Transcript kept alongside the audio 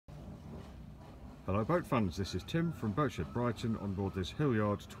Hello boat fans, this is Tim from Boatshed Brighton on board this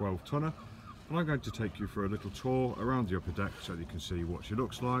Hillyard 12 tonner, and I'm going to take you for a little tour around the upper deck so that you can see what she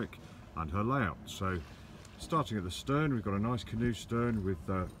looks like and her layout. So starting at the stern, we've got a nice canoe stern with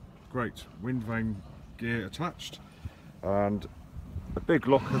great wind vane gear attached and a big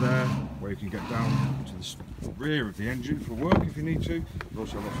locker there where you can get down to the rear of the engine for work if you need to.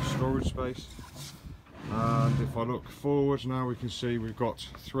 There's also lots of storage space. And if I look forward now, we can see we've got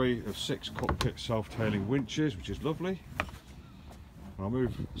 3 of 6 cockpit self-tailing winches, which is lovely. I'll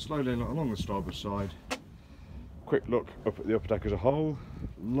move slowly along the starboard side. Quick look up at the upper deck as a whole.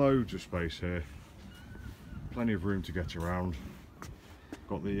 Loads of space here, plenty of room to get around.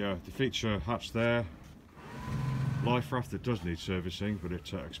 Got the feature hatch there. Life raft that does need servicing, but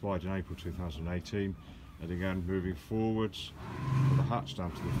it expired in April 2018. And again, moving forwards, got the hatch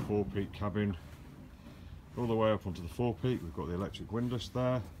down to the forepeak cabin. All the way up onto the forepeak, we've got the electric windlass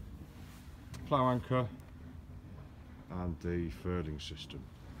there, plough anchor, and the furling system.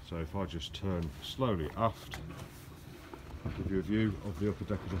 So if I just turn slowly aft, I'll give you a view of the upper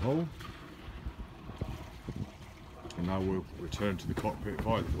deck as a whole. And now we'll return to the cockpit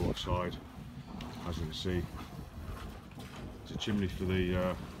via the port side. As you can see, it's a chimney for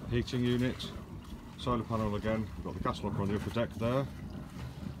the heating unit, solar panel again, we've got the gas locker on the upper deck there,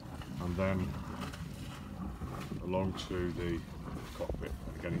 and then along to the cockpit.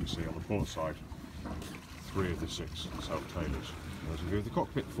 Again, you can see on the port side 3 of the 6 self-tailers. There's a view of the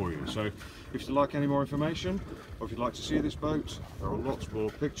cockpit for you. So if you'd like any more information, or if you'd like to see this boat, there are lots more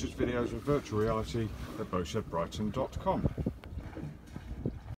pictures, videos and virtual reality at boatshedbrighton.com.